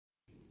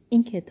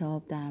این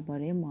کتاب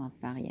درباره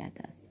موفقیت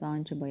است و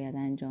آنچه باید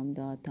انجام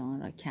داد تا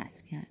آن را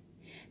کسب کرد.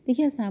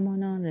 دیگه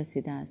زمان آن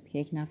رسیده است که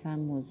یک نفر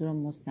موضوع را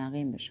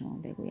مستقیم به شما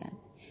بگوید.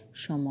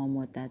 شما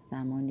مدت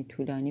زمانی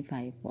طولانی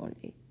فریب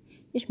خوردید.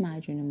 هیچ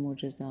معجون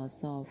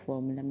معجزه‌آسا،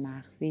 فرمول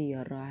مخفی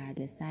یا راه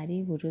حل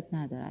سریع وجود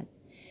ندارد.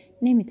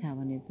 نمی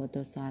توانید با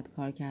 2 ساعت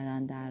کار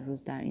کردن در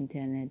روز در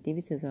اینترنت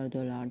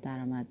 $200,000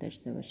 درآمد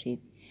داشته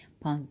باشید.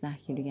 15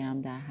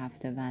 کیلوگرم در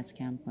هفته وزن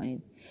کم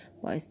کنید.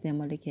 با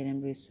استعمال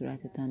کرم روی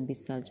صورتتان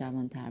 20 سال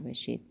جوان‌تر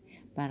بشید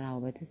و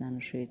روابط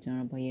زناشوییتان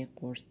را با یک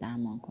قرص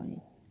درمان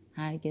کنید.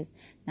 هرگز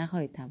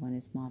نخواهید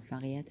توانست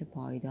موفقیت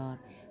پایدار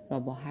را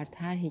با هر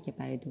طرحی که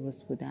برای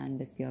درست بودن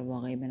بسیار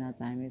واقعی به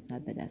نظر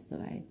می‌رسد به دست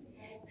آورید.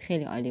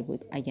 خیلی عالی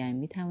بود اگر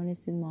می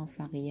توانستید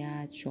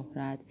موفقیت،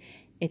 شهرت،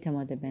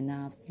 اعتماد به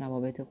نفس،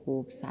 روابط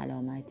خوب،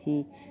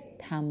 سلامتی،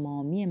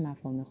 تمامی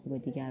مفاهیم خوب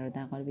دیگر را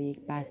در قالب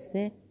یک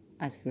بسته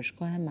از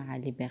فروشگاه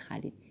محلی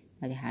بخرید،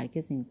 ولی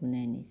هرگز این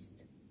گونه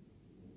نیست.